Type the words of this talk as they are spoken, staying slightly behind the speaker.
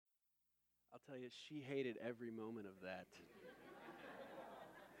tell you, she hated every moment of that.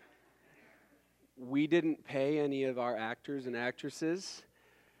 We didn't pay any of our actors and actresses,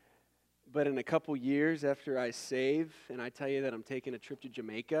 but in a couple years after I save and I tell you that I'm taking a trip to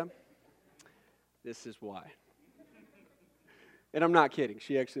Jamaica, this is why. And I'm not kidding.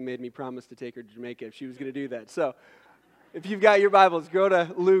 She actually made me promise to take her to Jamaica if she was going to do that. So if you've got your Bibles, go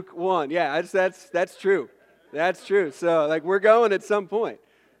to Luke 1. Yeah, that's true. That's true. So we're going at some point,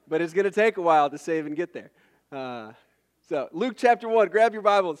 but it's going to take a while to save and get there. So Luke chapter 1, grab your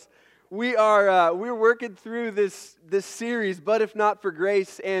Bibles. We're working through this series, But If Not for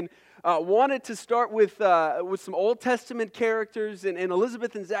Grace, and wanted to start with some Old Testament characters and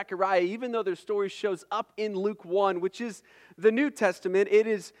Elizabeth and Zechariah. Even though their story shows up in Luke 1, which is the New Testament, it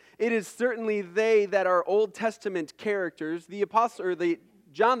is certainly they that are Old Testament characters. The apostle or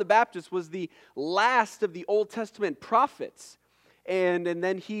John the Baptist was the last of the Old Testament prophets. And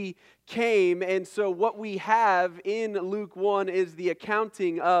then he came, and so what we have in Luke 1 is the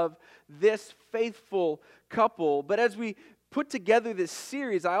accounting of this faithful couple. But as we put together this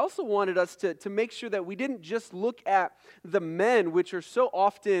series, I also wanted us to make sure that we didn't just look at the men, which are so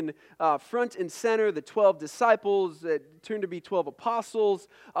often front and center, the 12 disciples that turned to be 12 apostles,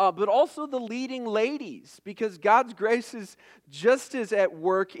 but also the leading ladies, because God's grace is just as at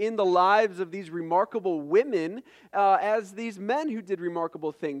work in the lives of these remarkable women as these men who did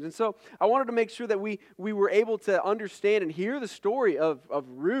remarkable things. And so I wanted to make sure that we were able to understand and hear the story of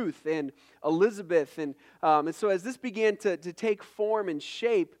Ruth and Elizabeth. And so as this began to take form and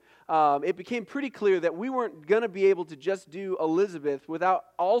shape, it became pretty clear that we weren't going to be able to just do Elizabeth without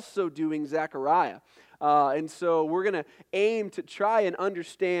also doing Zechariah. And so we're going to aim to try and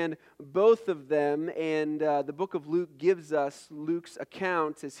understand both of them. And the book of Luke gives us Luke's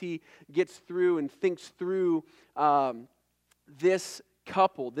account as he gets through and thinks through this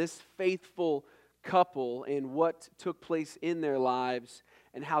couple, this faithful couple, and what took place in their lives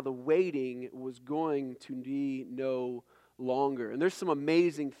and how the waiting was going to be no longer. And there's some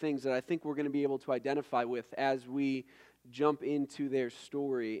amazing things that I think we're going to be able to identify with as we jump into their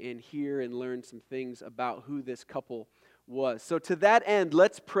story and hear and learn some things about who this couple was. So to that end,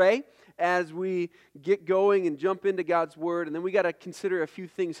 let's pray as we get going and jump into God's Word. And then we got to consider a few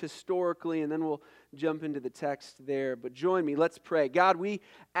things historically, and then we'll jump into the text there. But join me, let's pray. God, we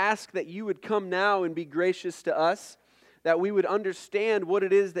ask that you would come now and be gracious to us, that we would understand what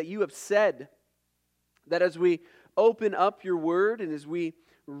it is that you have said, that as we open up your word and as we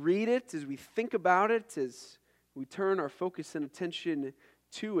read it, as we think about it, as we turn our focus and attention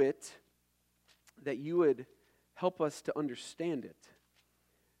to it, that you would help us to understand it.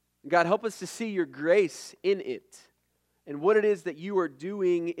 God, help us to see your grace in it and what it is that you are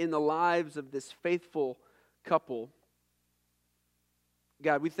doing in the lives of this faithful couple.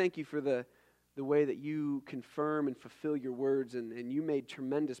 God, we thank you for the way that you confirm and fulfill your words, and you made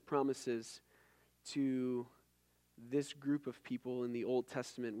tremendous promises to this group of people in the Old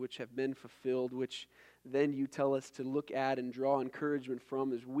Testament which have been fulfilled, which then you tell us to look at and draw encouragement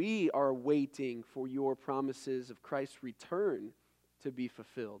from as we are waiting for your promises of Christ's return to be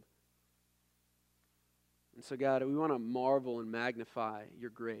fulfilled. And so, God, we want to marvel and magnify your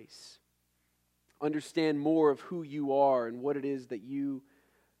grace, understand more of who you are and what it is that you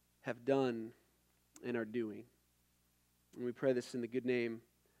have done and are doing. And we pray this in the good name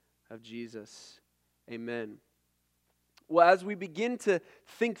of Jesus. Amen. Well, as we begin to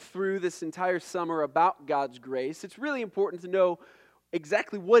think through this entire summer about God's grace, it's really important to know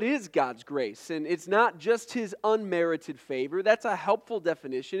exactly what is God's grace. And it's not just his unmerited favor. That's a helpful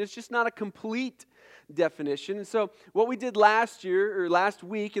definition. It's just not a complete definition. And so what we did last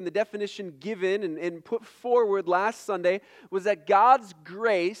week, and the definition given and put forward last Sunday, was that God's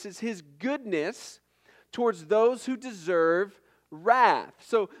grace is his goodness towards those who deserve wrath.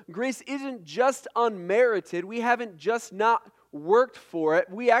 So grace isn't just unmerited. We haven't just not worked for it.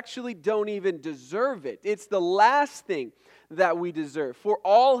 We actually don't even deserve it. It's the last thing that we deserve. For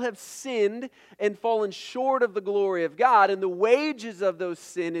all have sinned and fallen short of the glory of God, and the wages of those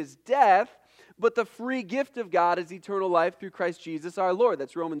sin is death, but the free gift of God is eternal life through Christ Jesus our Lord.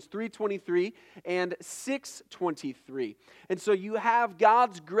 That's Romans 3:23 and 6:23. And so you have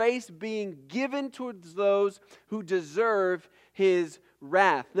God's grace being given towards those who deserve his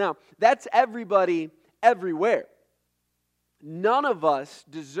wrath. Now, that's everybody everywhere. None of us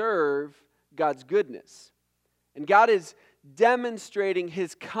deserve God's goodness. And God is demonstrating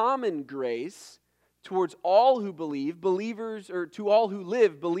his common grace towards all who believe, believers, or to all who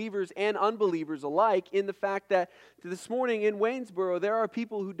live, believers and unbelievers alike, in the fact that this morning in Waynesboro, there are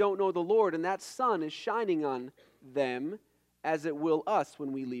people who don't know the Lord, and that sun is shining on them as it will us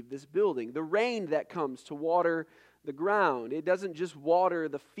when we leave this building. The rain that comes to water the ground, it doesn't just water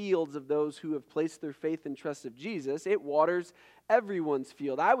the fields of those who have placed their faith and trust of Jesus, it waters everyone's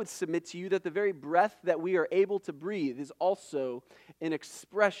field. I would submit to you that the very breath that we are able to breathe is also an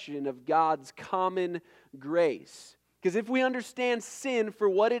expression of God's common grace. Because if we understand sin for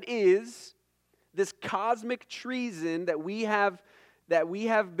what it is, this cosmic treason that we have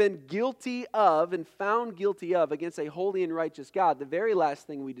been guilty of and found guilty of against a holy and righteous God, the very last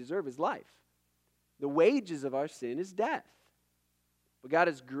thing we deserve is life. The wages of our sin is death. But God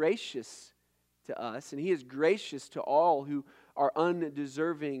is gracious to us, and He is gracious to all who are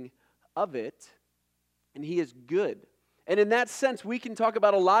undeserving of it, and He is good. And in that sense, we can talk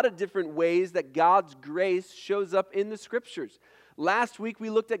about a lot of different ways that God's grace shows up in the Scriptures. Last week, we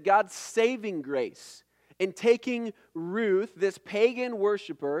looked at God's saving grace in taking Ruth, this pagan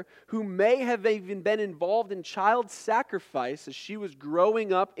worshiper who may have even been involved in child sacrifice as she was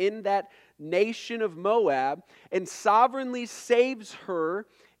growing up in that nation of Moab, and sovereignly saves her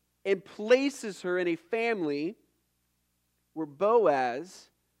and places her in a family where Boaz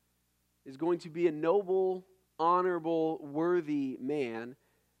is going to be a noble, honorable, worthy man.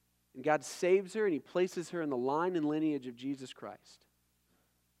 And God saves her and He places her in the line and lineage of Jesus Christ.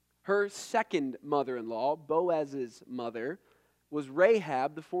 Her second mother-in-law, Boaz's mother, was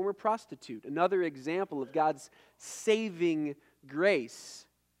Rahab, the former prostitute. Another example of God's saving grace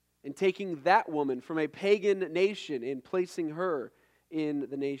and taking that woman from a pagan nation and placing her in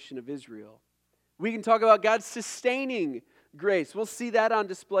the nation of Israel. We can talk about God's sustaining grace. We'll see that on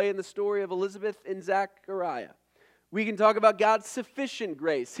display in the story of Elizabeth and Zechariah. We can talk about God's sufficient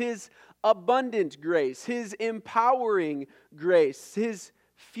grace, His abundant grace, His empowering grace, His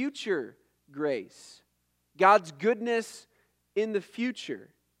future grace, God's goodness in the future,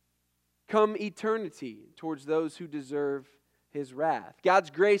 come eternity towards those who deserve His wrath.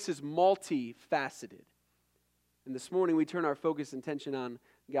 God's grace is multifaceted. And this morning we turn our focus and attention on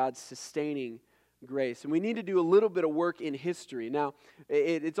God's sustaining grace. And we need to do a little bit of work in history. Now,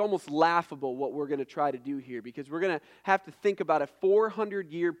 it's almost laughable what we're going to try to do here, because we're going to have to think about a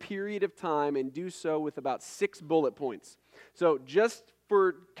 400-year period of time and do so with about 6 bullet points. So just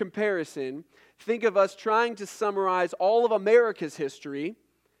for comparison, think of us trying to summarize all of America's history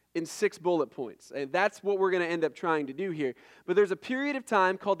in 6 bullet points. And that's what we're going to end up trying to do here. But there's a period of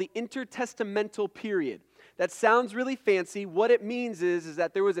time called the intertestamental period. That sounds really fancy. What it means is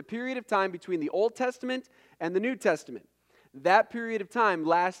that there was a period of time between the Old Testament and the New Testament. That period of time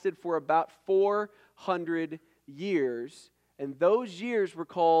lasted for about 400 years. And those years were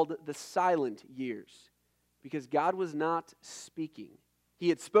called the silent years, because God was not speaking. He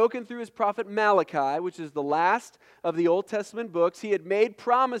had spoken through His prophet Malachi, which is the last of the Old Testament books. He had made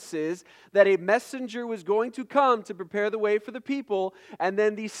promises that a messenger was going to come to prepare the way for the people, and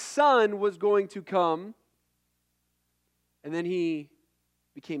then the Son was going to come, and then He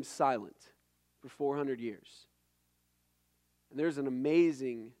became silent for 400 years. And there's an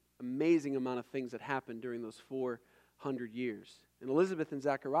amazing amount of things that happened during those 400 years. And Elizabeth and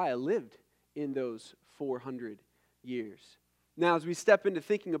Zechariah lived in those 400 years. Now, as we step into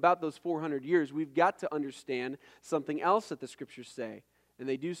thinking about those 400 years, we've got to understand something else that the Scriptures say. And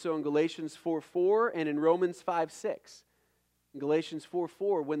they do so in Galatians 4:4 and in Romans 5:6. In Galatians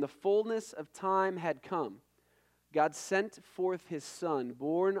 4:4, when the fullness of time had come, God sent forth His Son,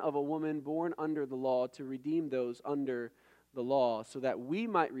 born of a woman, born under the law, to redeem those under the law, so that we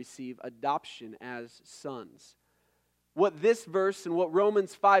might receive adoption as sons. What this verse and what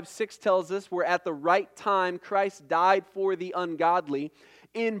Romans 5:6 tells us, we're at the right time. Christ died for the ungodly,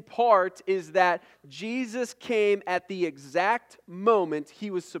 in part is that Jesus came at the exact moment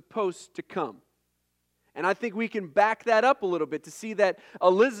He was supposed to come. And I think we can back that up a little bit to see that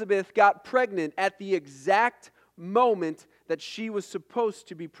Elizabeth got pregnant at the exact moment that she was supposed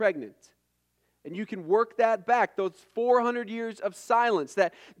to be pregnant. And you can work that back, those 400 years of silence,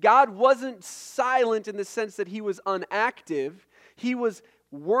 that God wasn't silent in the sense that He was inactive. He was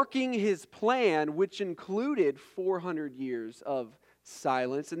working His plan, which included 400 years of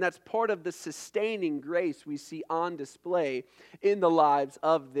silence. And that's part of the sustaining grace we see on display in the lives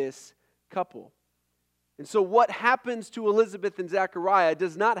of this couple. And so what happens to Elizabeth and Zechariah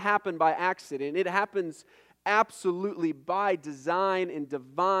does not happen by accident. It happens absolutely by design and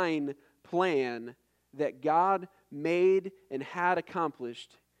divine plan that God made and had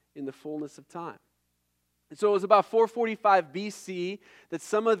accomplished in the fullness of time. And so it was about 445 BC that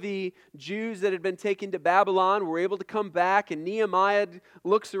some of the Jews that had been taken to Babylon were able to come back, and Nehemiah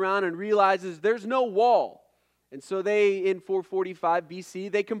looks around and realizes there's no wall. And so they, in 445 BC,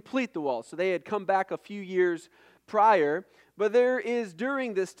 they complete the wall. So they had come back a few years prior. But there is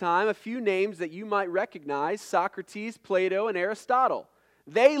during this time a few names that you might recognize: Socrates, Plato, and Aristotle.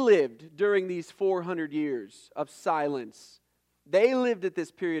 They lived during these 400 years of silence. They lived at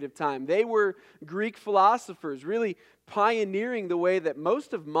this period of time. They were Greek philosophers, really pioneering the way that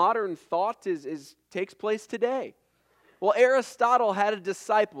most of modern thought takes place today. Well, Aristotle had a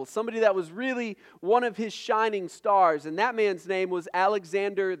disciple, somebody that was really one of his shining stars, and that man's name was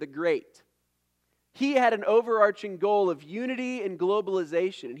Alexander the Great. He had an overarching goal of unity and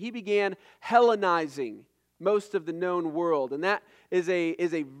globalization, and he began Hellenizing most of the known world. And that is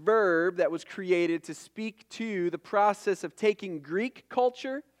a verb that was created to speak to the process of taking Greek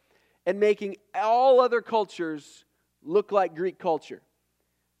culture and making all other cultures look like Greek culture.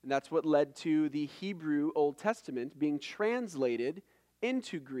 And that's what led to the Hebrew Old Testament being translated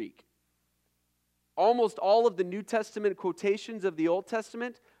into Greek. Almost all of the New Testament quotations of the Old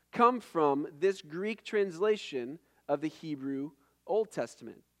Testament come from this Greek translation of the Hebrew Old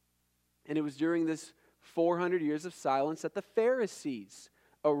Testament. And it was during this 400 years of silence that the Pharisees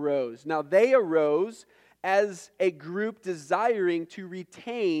arose. Now, they arose as a group desiring to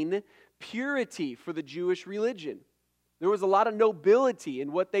retain purity for the Jewish religion. There was a lot of nobility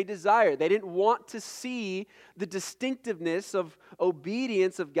in what they desired. They didn't want to see the distinctiveness of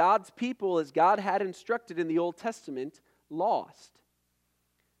obedience of God's people as God had instructed in the Old Testament lost.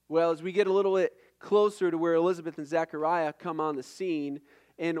 Well, as we get a little bit closer to where Elizabeth and Zechariah come on the scene,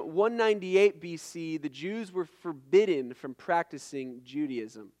 in 198 BC, the Jews were forbidden from practicing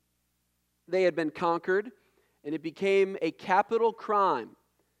Judaism. They had been conquered, and it became a capital crime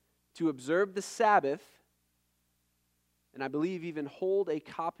to observe the Sabbath, and I believe even hold a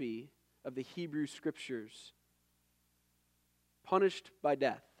copy of the Hebrew Scriptures, punished by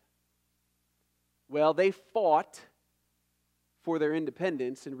death. Well, they fought for their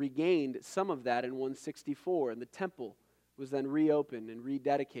independence and regained some of that in 164, and the temple was then reopened and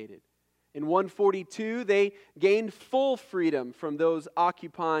rededicated. In 142, they gained full freedom from those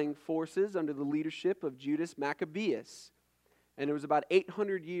occupying forces under the leadership of Judas Maccabeus. And it was about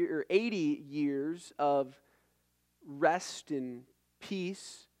 80 years of rest and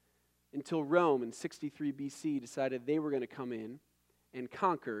peace until Rome in 63 BC decided they were going to come in and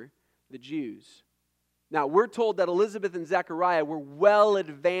conquer the Jews. Now, we're told that Elizabeth and Zechariah were well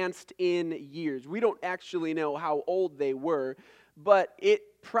advanced in years. We don't actually know how old they were, but it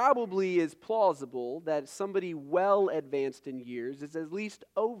probably is plausible that somebody well advanced in years is at least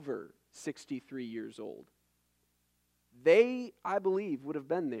over 63 years old. They, I believe, would have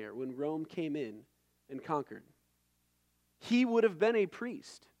been there when Rome came in and conquered. He would have been a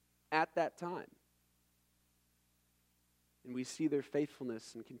priest at that time. And we see their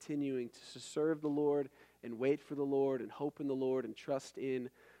faithfulness in continuing to serve the Lord and wait for the Lord and hope in the Lord and trust in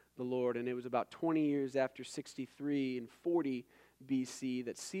the Lord. And it was about 20 years after 63 and 40 BC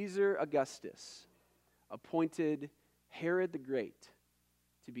that Caesar Augustus appointed Herod the Great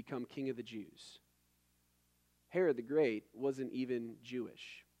to become king of the Jews. Herod the Great wasn't even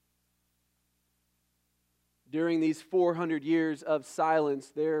Jewish. During these 400 years of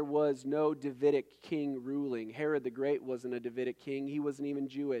silence, there was no Davidic king ruling. Herod the Great wasn't a Davidic king. He wasn't even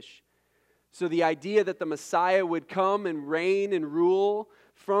Jewish. So the idea that the Messiah would come and reign and rule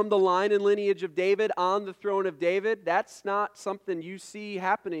from the line and lineage of David on the throne of David, that's not something you see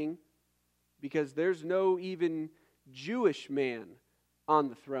happening because there's no even Jewish man on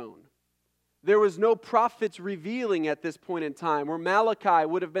the throne. There was no prophets revealing at this point in time, where Malachi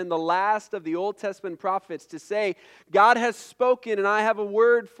would have been the last of the Old Testament prophets to say, God has spoken and I have a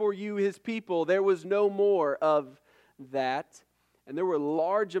word for you, his people. There was no more of that. And there were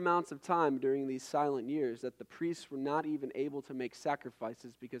large amounts of time during these silent years that the priests were not even able to make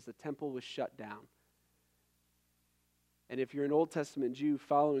sacrifices because the temple was shut down. And if you're an Old Testament Jew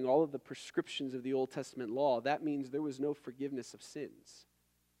following all of the prescriptions of the Old Testament law, that means there was no forgiveness of sins.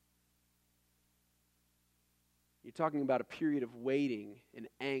 You're talking about a period of waiting and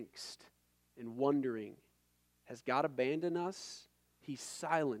angst and wondering. Has God abandoned us? He's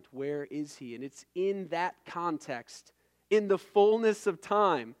silent. Where is he? And it's in that context, in the fullness of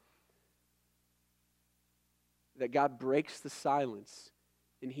time, that God breaks the silence.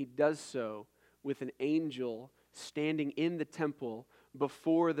 And he does so with an angel standing in the temple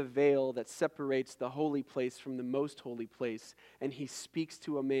before the veil that separates the holy place from the most holy place. And he speaks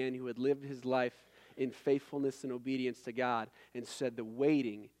to a man who had lived his life in faithfulness and obedience to God and said, the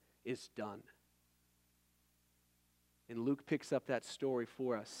waiting is done. And Luke picks up that story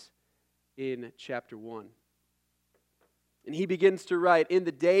for us in chapter 1. And he begins to write, in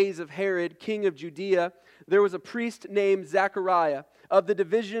the days of Herod, king of Judea, there was a priest named Zechariah of the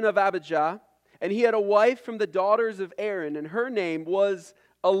division of Abijah, And he had a wife from the daughters of Aaron, and her name was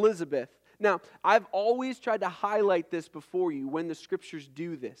Elizabeth. Now, I've always tried to highlight this before you when the scriptures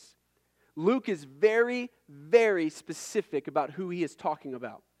do this. Luke is very, very specific about who he is talking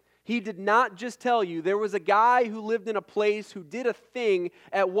about. He did not just tell you there was a guy who lived in a place who did a thing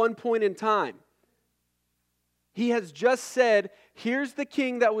at one point in time. He has just said, here's the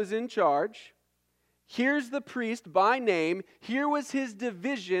king that was in charge. Here's the priest by name. Here was his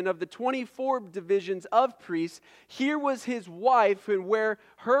division of the 24 divisions of priests. Here was his wife, and where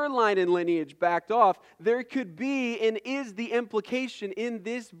her line and lineage backed off. There could be and is the implication in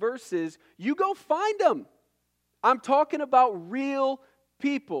these verses. You go find them. I'm talking about real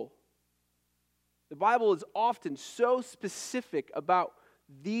people. The Bible is often so specific about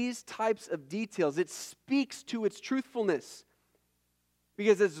these types of details. It speaks to its truthfulness.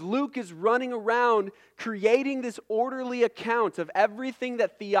 Because as Luke is running around creating this orderly account of everything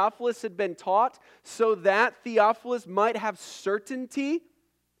that Theophilus had been taught so that Theophilus might have certainty,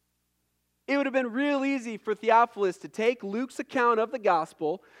 it would have been real easy for Theophilus to take Luke's account of the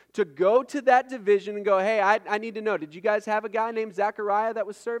gospel, to go to that division and go, hey, I need to know, did you guys have a guy named Zechariah that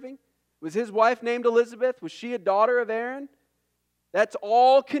was serving? Was his wife named Elizabeth? Was she a daughter of Aaron? That's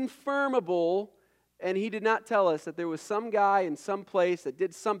all confirmable. And he did not tell us that there was some guy in some place that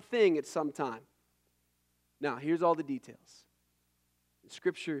did something at some time. Now, here's all the details.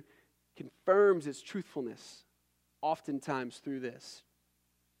 Scripture confirms its truthfulness oftentimes through this.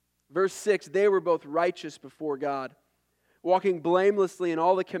 Verse 6, they were both righteous before God, walking blamelessly in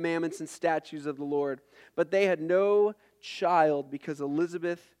all the commandments and statutes of the Lord. But they had no child because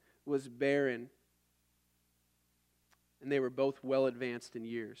Elizabeth was barren. And they were both well advanced in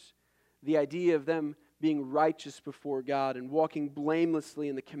years. The idea of them being righteous before God and walking blamelessly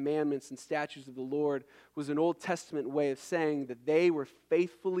in the commandments and statutes of the Lord was an Old Testament way of saying that they were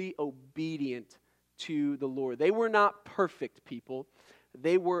faithfully obedient to the Lord. They were not perfect people.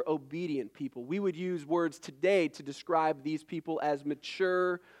 They were obedient people. We would use words today to describe these people as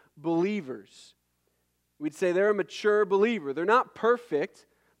mature believers. We'd say they're a mature believer. They're not perfect,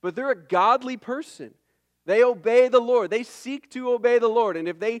 but they're a godly person. They obey the Lord. They seek to obey the Lord. And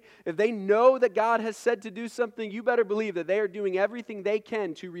if they know that God has said to do something, you better believe that they are doing everything they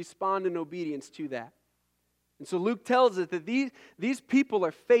can to respond in obedience to that. And so Luke tells us that these people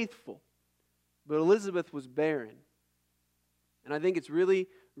are faithful, but Elizabeth was barren. And I think it's really,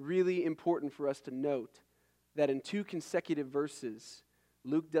 really important for us to note that in 2 consecutive verses,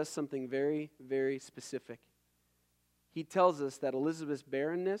 Luke does something very, very specific. He tells us that Elizabeth's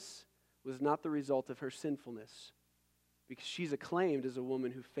barrenness was not the result of her sinfulness, because she's acclaimed as a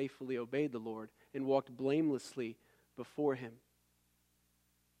woman who faithfully obeyed the Lord and walked blamelessly before Him.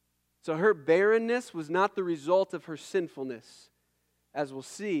 So her barrenness was not the result of her sinfulness. As we'll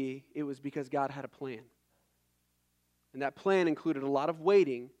see, it was because God had a plan. And that plan included a lot of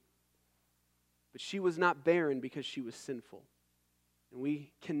waiting, but she was not barren because she was sinful. And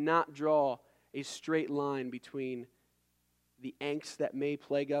we cannot draw a straight line between the angst that may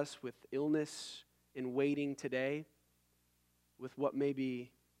plague us with illness and waiting today, with what may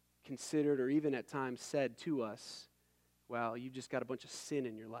be considered or even at times said to us, well, you just got a bunch of sin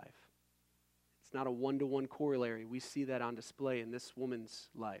in your life. It's not a one-to-one corollary. We see that on display in this woman's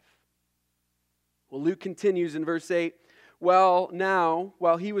life. Well, Luke continues in verse 8,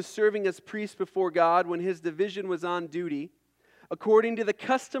 while he was serving as priest before God, when his division was on duty, according to the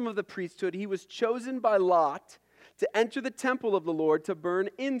custom of the priesthood, he was chosen by lot to enter the temple of the Lord to burn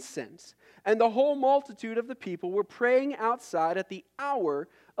incense. And the whole multitude of the people were praying outside at the hour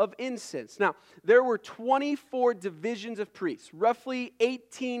of incense. Now, there were 24 divisions of priests, roughly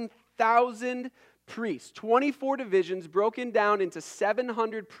 18,000 priests. 24 divisions broken down into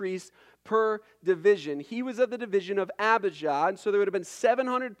 700 priests per division. He was of the division of Abijah, and so there would have been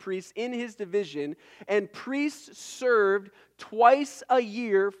 700 priests in his division, and priests served twice a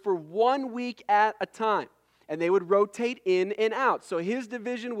year for 1 week at a time. And they would rotate in and out. So his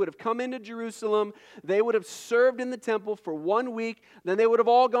division would have come into Jerusalem. They would have served in the temple for 1 week. Then they would have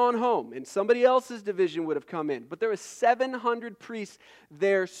all gone home. And somebody else's division would have come in. But there were 700 priests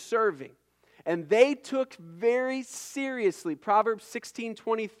there serving. And they took very seriously Proverbs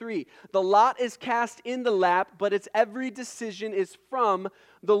 16:23. The lot is cast in the lap, but its every decision is from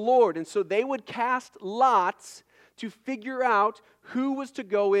the Lord. And so they would cast lots to figure out who was to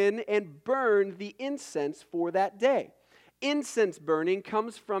go in and burn the incense for that day. Incense burning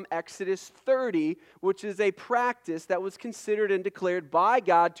comes from Exodus 30, which is a practice that was considered and declared by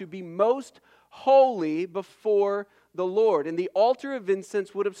God to be most holy before the Lord. And the altar of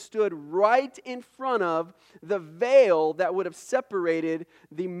incense would have stood right in front of the veil that would have separated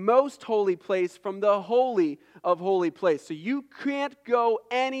the most holy place from the holy of holy place. So you can't go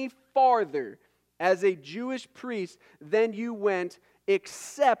any farther as a Jewish priest than you went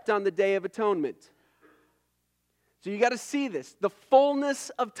except on the Day of Atonement. So you got to see this, the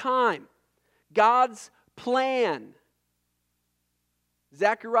fullness of time, God's plan.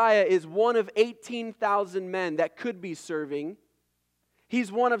 Zechariah is one of 18,000 men that could be serving.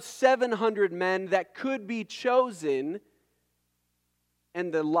 He's one of 700 men that could be chosen.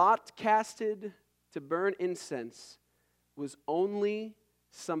 And the lot casted to burn incense was only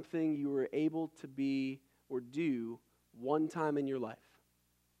something you were able to be or do one time in your life.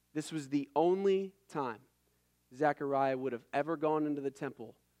 This was the only time Zechariah would have ever gone into the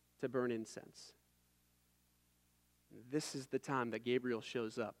temple to burn incense. This is the time that Gabriel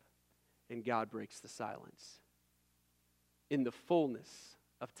shows up and God breaks the silence. In the fullness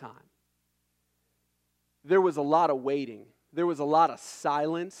of time. There was a lot of waiting. There was a lot of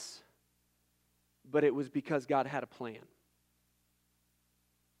silence, but it was because God had a plan.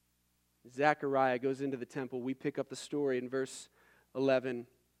 Zechariah goes into the temple. We pick up the story in verse 11.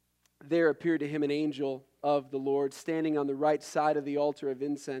 There appeared to him an angel of the Lord standing on the right side of the altar of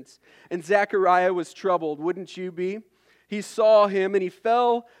incense. And Zechariah was troubled, wouldn't you be? He saw him and he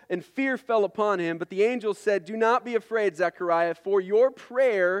fell, and fear fell upon him. But the angel said, "Do not be afraid, Zechariah, for your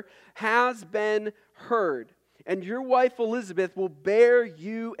prayer has been heard. And your wife Elizabeth will bear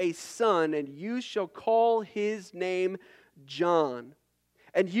you a son, and you shall call his name John.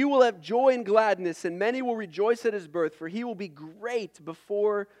 And you will have joy and gladness, and many will rejoice at his birth, for he will be great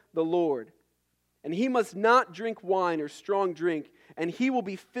before the Lord. And he must not drink wine or strong drink, and he will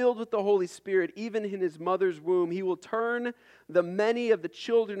be filled with the Holy Spirit, even in his mother's womb. He will turn the many of the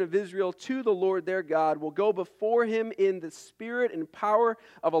children of Israel to the Lord their God, will go before him in the spirit and power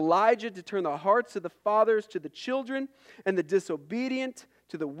of Elijah to turn the hearts of the fathers to the children, and the disobedient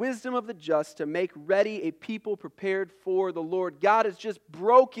to the wisdom of the just, to make ready a people prepared for the Lord." God has just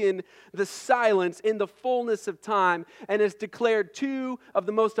broken the silence in the fullness of time and has declared two of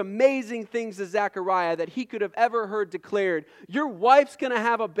the most amazing things to Zechariah that he could have ever heard declared. Your wife's going to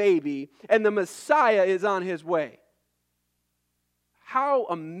have a baby and the Messiah is on his way. How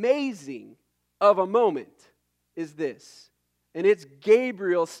amazing of a moment is this? And it's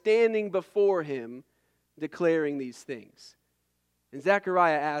Gabriel standing before him declaring these things. And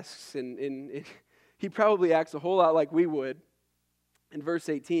Zechariah asks, and he probably acts a whole lot like we would. In verse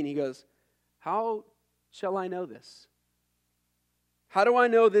 18, he goes, "How shall I know this? How do I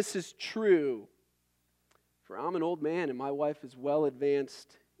know this is true? For I'm an old man, and my wife is well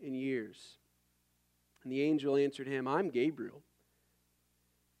advanced in years." And the angel answered him, "I'm Gabriel.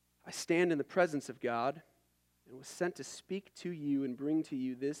 I stand in the presence of God, and was sent to speak to you and bring to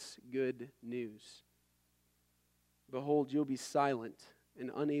you this good news. Behold, you'll be silent and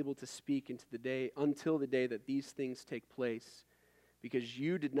unable to speak until the day that these things take place, because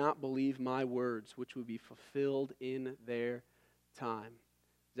you did not believe my words, which would be fulfilled in their time."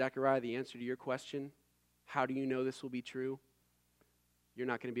 Zechariah, the answer to your question, how do you know this will be true? You're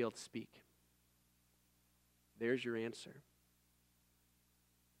not going to be able to speak. There's your answer.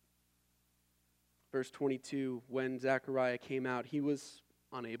 Verse 22, when Zechariah came out, he was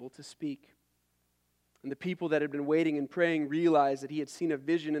unable to speak. And the people that had been waiting and praying realized that he had seen a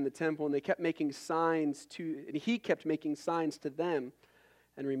vision in the temple, and he kept making signs to them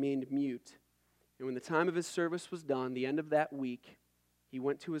and remained mute. And when the time of his service was done, the end of that week, he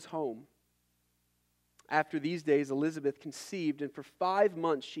went to his home. After these days, Elizabeth conceived, and for 5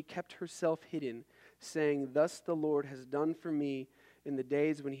 months she kept herself hidden, saying, "Thus the Lord has done for me in the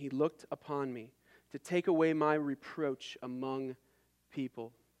days when he looked upon me, to take away my reproach among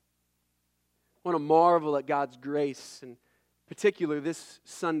people." I want to marvel at God's grace, and particular this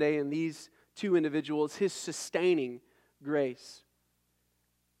Sunday and these two individuals, his sustaining grace.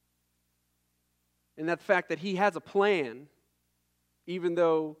 And that fact that he has a plan, even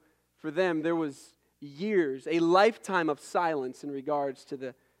though for them there was years, a lifetime of silence in regards to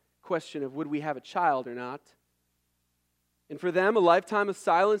the question of would we have a child or not. And for them, a lifetime of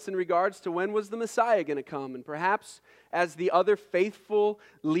silence in regards to when was the Messiah going to come. And perhaps as the other faithful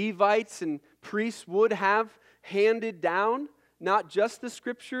Levites and priests would have handed down, not just the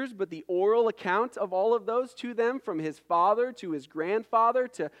scriptures, but the oral account of all of those to them, from his father to his grandfather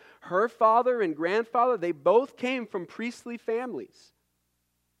to her father and grandfather. They both came from priestly families.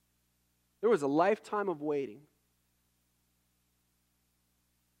 There was a lifetime of waiting.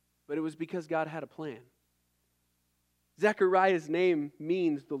 But it was because God had a plan. Zechariah's name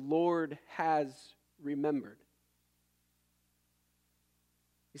means the Lord has remembered.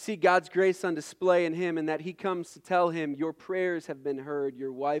 You see God's grace on display in him, and that he comes to tell him, your prayers have been heard,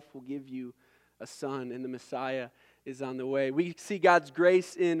 your wife will give you a son, and the Messiah is on the way. We see God's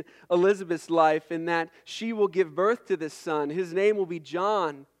grace in Elizabeth's life, in that she will give birth to this son. His name will be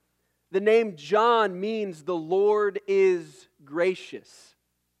John. The name John means the Lord is gracious.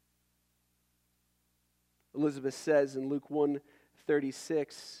 Elizabeth says in Luke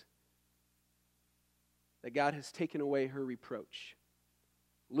 1:36 that God has taken away her reproach.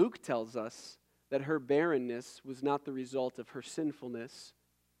 Luke tells us that her barrenness was not the result of her sinfulness,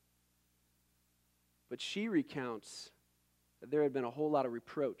 but she recounts that there had been a whole lot of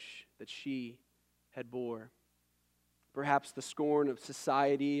reproach that she had bore. Perhaps the scorn of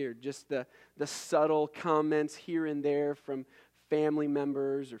society, or just the subtle comments here and there from family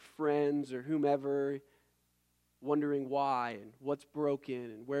members or friends or whomever, wondering why and what's broken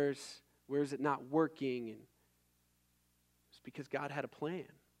and where's it not working. And it's because God had a plan.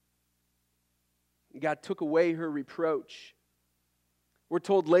 God took away her reproach. We're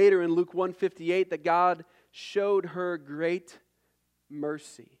told later in Luke 1:58 that God showed her great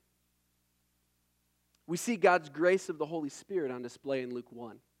mercy. We see God's grace of the Holy Spirit on display in Luke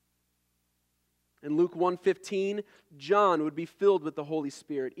 1. In Luke 1:15, John would be filled with the Holy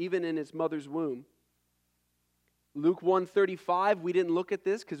Spirit, even in his mother's womb. Luke 1:35, we didn't look at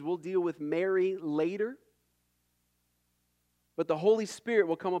this because we'll deal with Mary later. But the Holy Spirit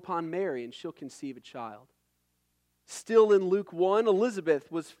will come upon Mary and she'll conceive a child. Still in Luke 1,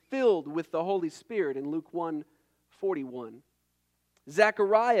 Elizabeth was filled with the Holy Spirit in Luke 1:41.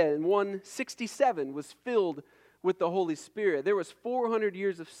 Zechariah in 1:67 was filled with the Holy Spirit. There was 400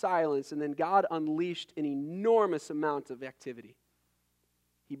 years of silence, and then God unleashed an enormous amount of activity.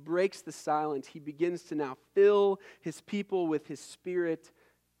 He breaks the silence. He begins to now fill his people with his Spirit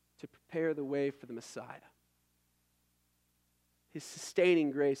to prepare the way for the Messiah. His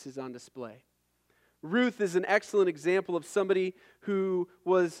sustaining grace is on display. Ruth is an excellent example of somebody who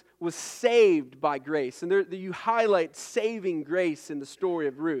was saved by grace. And you highlight saving grace in the story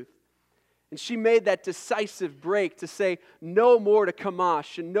of Ruth. And she made that decisive break to say no more to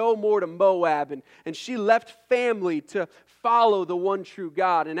Chemosh and no more to Moab. And she left family to follow the one true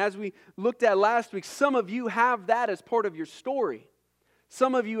God. And as we looked at last week, some of you have that as part of your story.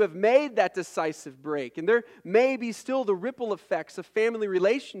 Some of you have made that decisive break, and there may be still the ripple effects of family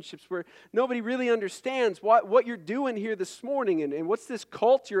relationships where nobody really understands what you're doing here this morning and what's this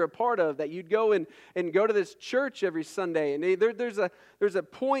cult you're a part of that you'd go and go to this church every Sunday. And there's a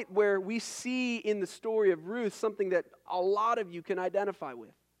point where we see in the story of Ruth something that a lot of you can identify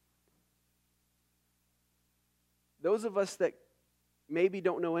with. Those of us that maybe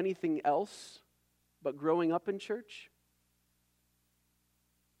don't know anything else but growing up in church,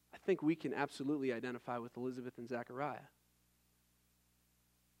 I think we can absolutely identify with Elizabeth and Zechariah.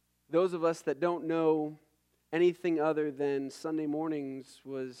 Those of us that don't know anything other than Sunday mornings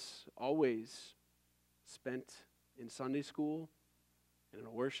was always spent in Sunday school, in a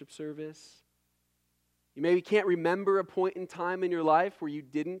worship service. You maybe can't remember a point in time in your life where you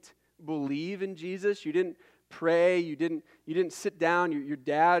didn't believe in Jesus. You didn't pray. You didn't sit down. Your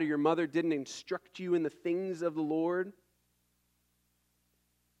dad or your mother didn't instruct you in the things of the Lord.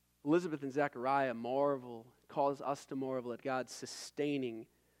 Elizabeth and Zechariah cause us to marvel at God's sustaining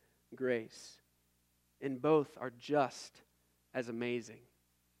grace. And both are just as amazing.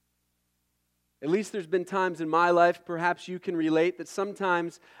 At least there's been times in my life, perhaps you can relate, that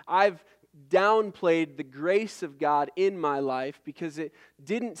sometimes I've downplayed the grace of God in my life because it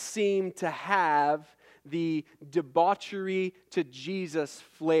didn't seem to have the debauchery to Jesus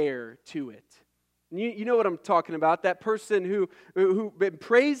flair to it. You know what I'm talking about. That person who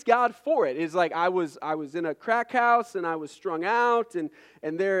praised God for it is like, I was in a crack house and I was strung out and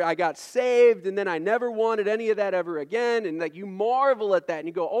there I got saved and then I never wanted any of that ever again. And like you marvel at that and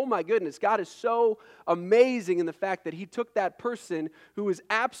you go, oh my goodness, God is so amazing in the fact that He took that person who was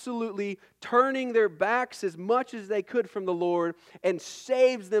absolutely turning their backs as much as they could from the Lord and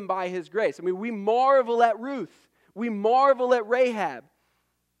saves them by His grace. I mean, we marvel at Ruth. We marvel at Rahab.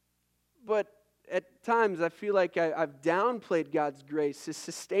 But at times, I feel like I've downplayed God's grace, His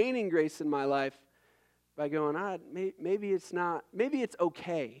sustaining grace in my life by going, maybe it's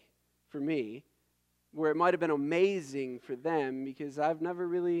okay for me, where it might have been amazing for them because I've never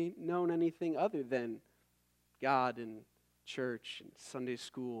really known anything other than God and church and Sunday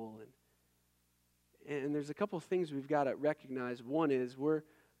school. And there's a couple of things we've got to recognize. One is we're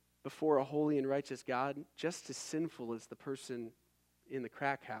before a holy and righteous God, just as sinful as the person in the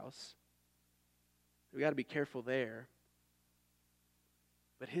crack house. We got to be careful there.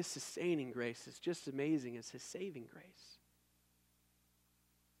 But His sustaining grace is just as amazing as His saving grace.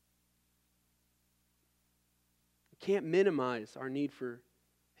 can't minimize our need for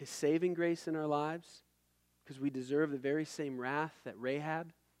His saving grace in our lives, because we deserve the very same wrath that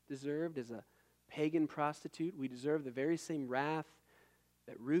Rahab deserved as a pagan prostitute. We deserve the very same wrath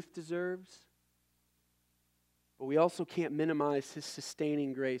that Ruth deserves. But we also can't minimize His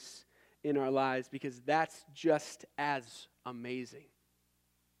sustaining grace in our lives, because that's just as amazing.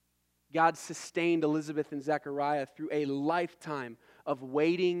 God sustained Elizabeth and Zechariah through a lifetime of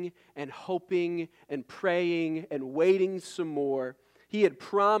waiting and hoping and praying and waiting some more. He had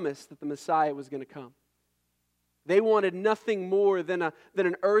promised that the Messiah was going to come. They wanted nothing more than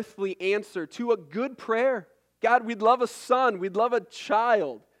an earthly answer to a good prayer. God, we'd love a son. We'd love a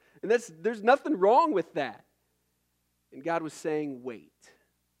child. And there's nothing wrong with that. And God was saying, wait.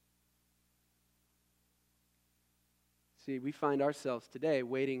 See, we find ourselves today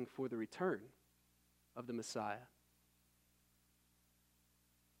waiting for the return of the Messiah.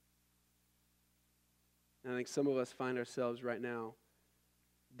 And I think some of us find ourselves right now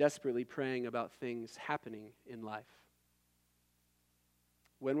desperately praying about things happening in life.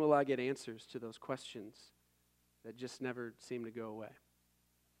 When will I get answers to those questions that just never seem to go away?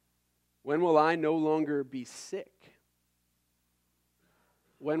 When will I no longer be sick?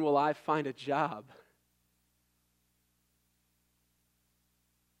 When will I find a job?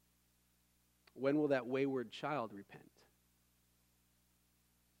 When will that wayward child repent?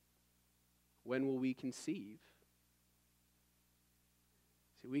 When will we conceive?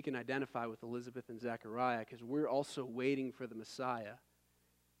 See, we can identify with Elizabeth and Zechariah because we're also waiting for the Messiah.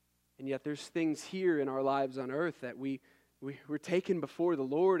 And yet there's things here in our lives on earth that we're taken before the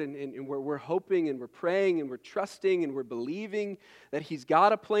Lord, and we're hoping and we're praying and we're trusting and we're believing that He's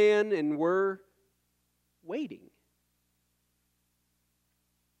got a plan, and we're waiting.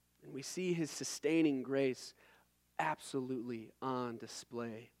 And we see His sustaining grace absolutely on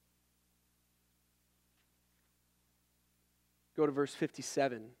display. Go to verse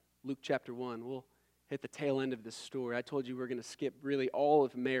 57, Luke chapter 1. We'll hit the tail end of this story. I told you we're going to skip really all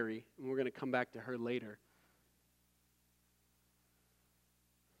of Mary, and we're going to come back to her later.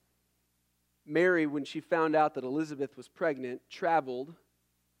 Mary, when she found out that Elizabeth was pregnant, traveled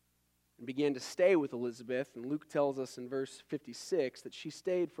and began to stay with Elizabeth. And Luke tells us in verse 56 that she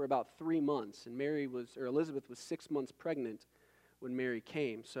stayed for about 3 months. And Elizabeth was 6 months pregnant when Mary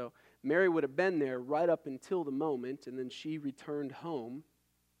came. So Mary would have been there right up until the moment, and then she returned home.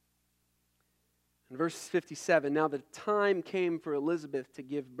 In verse 57, now the time came for Elizabeth to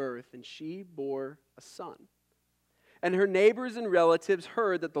give birth, and she bore a son. And her neighbors and relatives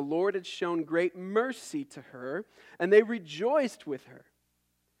heard that the Lord had shown great mercy to her, and they rejoiced with her.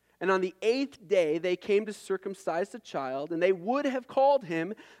 And on the 8th day they came to circumcise the child, and they would have called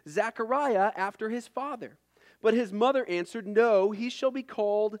him Zechariah after his father. But his mother answered, no, he shall be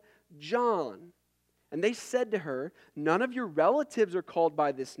called John. And they said to her, none of your relatives are called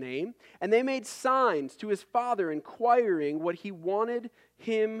by this name. And they made signs to his father, inquiring what he wanted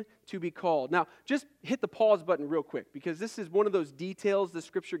him to be called. Now, just hit the pause button real quick, because this is one of those details the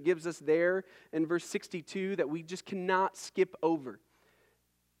Scripture gives us there in verse 62 that we just cannot skip over.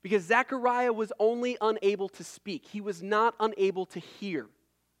 Because Zechariah was only unable to speak. He was not unable to hear.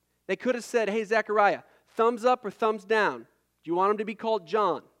 They could have said, hey, Zechariah, thumbs up or thumbs down? Do you want him to be called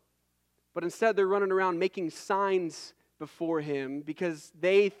John? But instead they're running around making signs before him because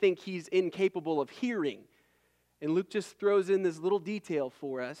they think he's incapable of hearing. And Luke just throws in this little detail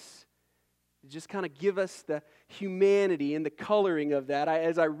for us to just kind of give us the humanity and the coloring of that.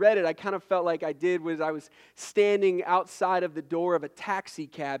 As I read it, I kind of felt like I was standing outside of the door of a taxi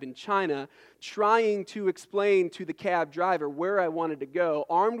cab in China trying to explain to the cab driver where I wanted to go,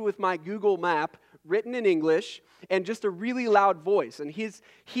 armed with my Google map written in English and just a really loud voice. And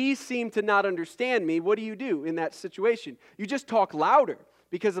he seemed to not understand me. What do you do in that situation? You just talk louder,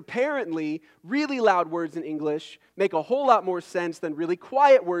 because apparently really loud words in English make a whole lot more sense than really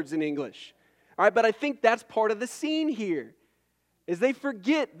quiet words in English. All right, but I think that's part of the scene here, is they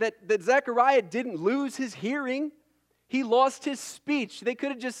forget that Zechariah didn't lose his hearing. He lost his speech. They could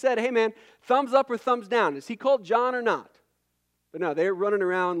have just said, hey man, thumbs up or thumbs down. Is he called John or not? But no, they're running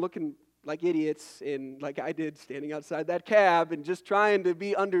around looking like idiots, and like I did, standing outside that cab and just trying to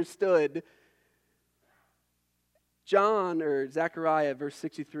be understood. Zechariah, verse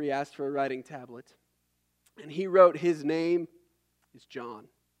 63, asked for a writing tablet, and he wrote, his name is John.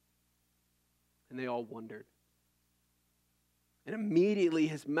 And they all wondered. And immediately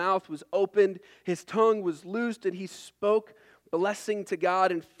his mouth was opened, his tongue was loosed, and he spoke blessing to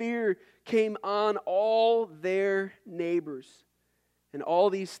God, and fear came on all their neighbors. And all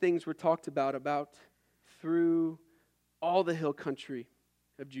these things were talked about through all the hill country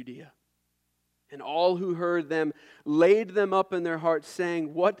of Judea. And all who heard them laid them up in their hearts,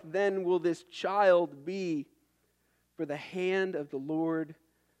 saying, "What then will this child be? For the hand of the Lord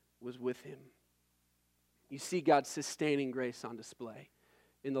was with him." You see God's sustaining grace on display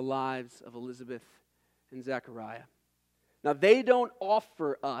in the lives of Elizabeth and Zechariah. Now, they don't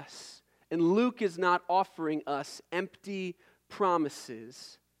offer us, and Luke is not offering us empty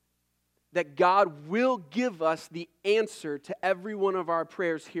promises that God will give us the answer to every one of our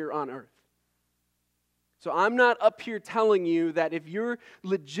prayers here on earth. So I'm not up here telling you that if you're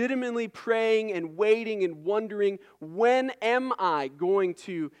legitimately praying and waiting and wondering, when am I going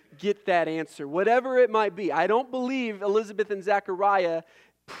to get that answer? Whatever it might be. I don't believe Elizabeth and Zechariah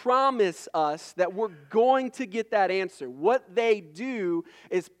promise us that we're going to get that answer. What they do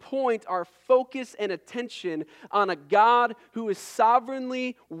is point our focus and attention on a God who is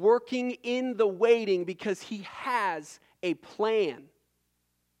sovereignly working in the waiting because he has a plan.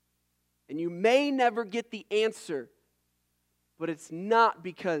 And you may never get the answer, but it's not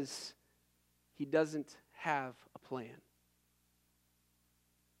because he doesn't have a plan.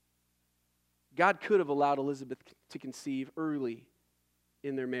 God could have allowed Elizabeth to conceive early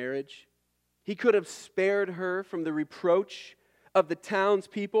in their marriage. He could have spared her from the reproach of the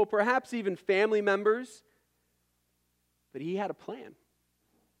townspeople, perhaps even family members. But he had a plan.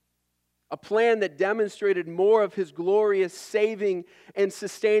 A plan that demonstrated more of his glorious saving and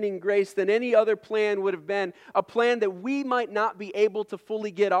sustaining grace than any other plan would have been. A plan that we might not be able to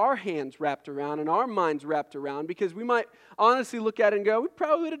fully get our hands wrapped around and our minds wrapped around, because we might honestly look at it and go, we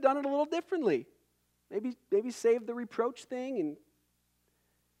probably would have done it a little differently. Maybe save the reproach thing.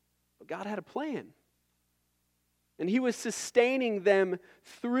 But God had a plan. And he was sustaining them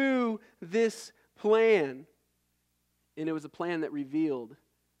through this plan. And it was a plan that revealed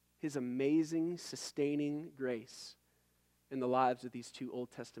his amazing, sustaining grace in the lives of these two Old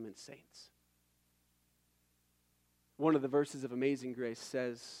Testament saints. One of the verses of Amazing Grace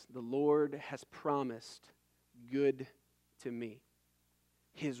says, "The Lord has promised good to me.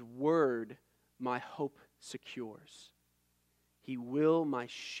 His word my hope secures. He will my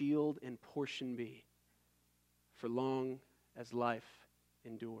shield and portion be, for long as life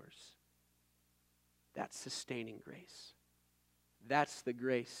endures." That's sustaining grace. That's the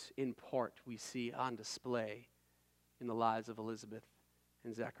grace in part we see on display in the lives of Elizabeth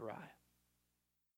and Zechariah.